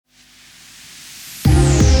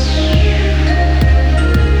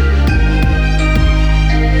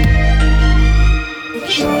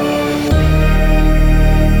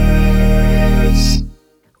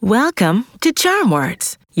Welcome to Charm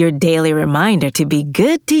Words, your daily reminder to be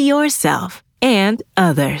good to yourself and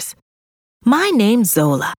others. My name's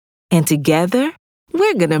Zola, and together,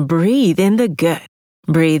 we're gonna breathe in the good,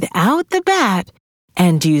 breathe out the bad,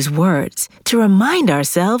 and use words to remind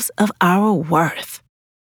ourselves of our worth.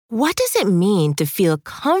 What does it mean to feel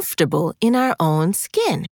comfortable in our own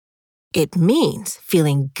skin? It means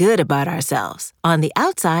feeling good about ourselves on the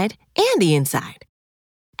outside and the inside.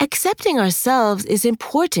 Accepting ourselves is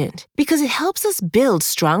important because it helps us build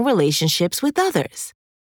strong relationships with others.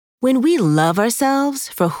 When we love ourselves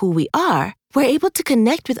for who we are, we're able to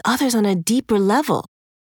connect with others on a deeper level.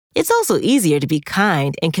 It's also easier to be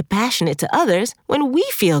kind and compassionate to others when we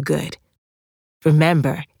feel good.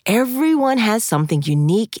 Remember, everyone has something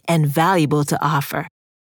unique and valuable to offer,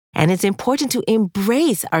 and it's important to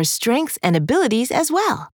embrace our strengths and abilities as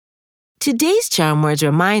well. Today's charm words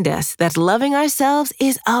remind us that loving ourselves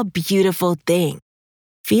is a beautiful thing.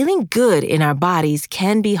 Feeling good in our bodies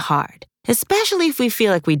can be hard, especially if we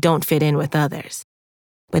feel like we don't fit in with others.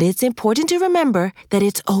 But it's important to remember that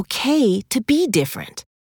it's okay to be different.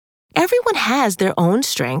 Everyone has their own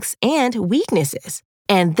strengths and weaknesses,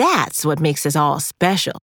 and that's what makes us all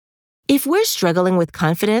special. If we're struggling with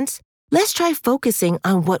confidence, let's try focusing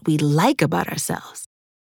on what we like about ourselves.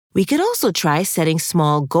 We could also try setting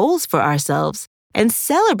small goals for ourselves and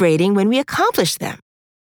celebrating when we accomplish them.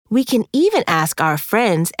 We can even ask our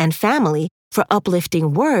friends and family for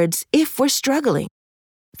uplifting words if we're struggling.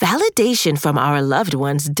 Validation from our loved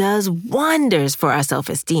ones does wonders for our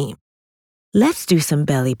self-esteem. Let's do some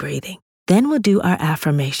belly breathing. Then we'll do our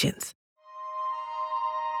affirmations.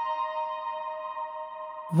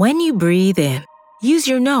 When you breathe in, use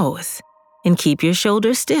your nose and keep your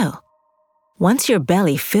shoulders still. Once your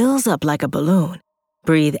belly fills up like a balloon,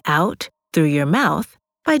 breathe out through your mouth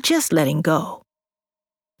by just letting go.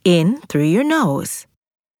 In through your nose,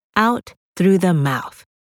 out through the mouth.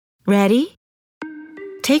 Ready?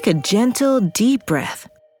 Take a gentle, deep breath,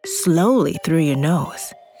 slowly through your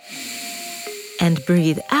nose. And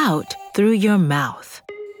breathe out through your mouth.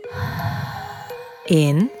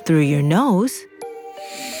 In through your nose,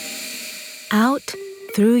 out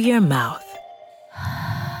through your mouth.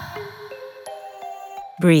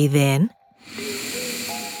 Breathe in.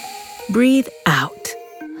 Breathe out.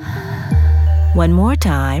 One more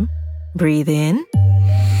time. Breathe in.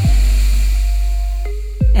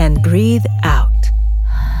 And breathe out.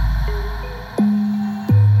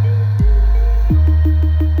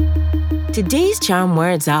 Today's charm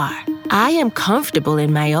words are, I am comfortable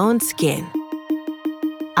in my own skin.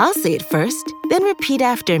 I'll say it first, then repeat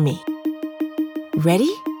after me.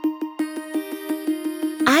 Ready?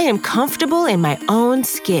 I am comfortable in my own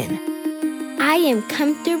skin. I am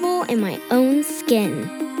comfortable in my own skin.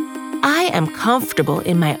 I am comfortable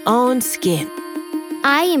in my own skin.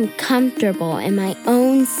 I am comfortable in my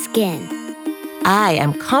own skin. I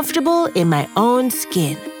am comfortable in my own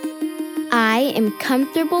skin. I am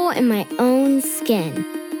comfortable in my own skin.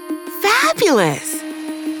 Fabulous!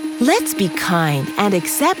 Let's be kind and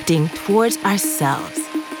accepting towards ourselves.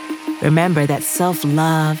 Remember that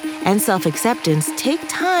self-love and self-acceptance take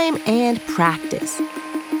time and practice.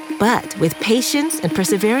 But with patience and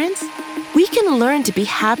perseverance, we can learn to be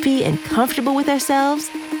happy and comfortable with ourselves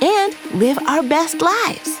and live our best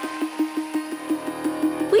lives.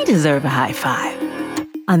 We deserve a high five.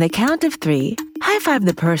 On the count of 3, high five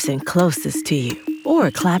the person closest to you, or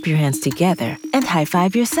clap your hands together and high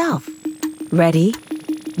five yourself. Ready?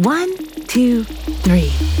 1, 2,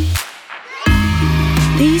 3.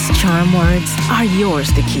 These charm words are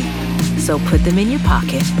yours to keep, so put them in your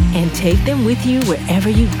pocket and take them with you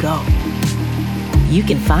wherever you go. You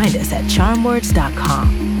can find us at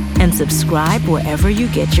charmwords.com and subscribe wherever you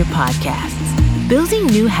get your podcasts. Building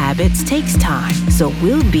new habits takes time, so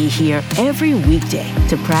we'll be here every weekday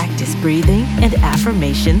to practice breathing and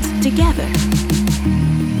affirmations together.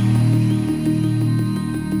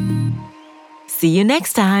 See you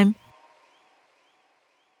next time.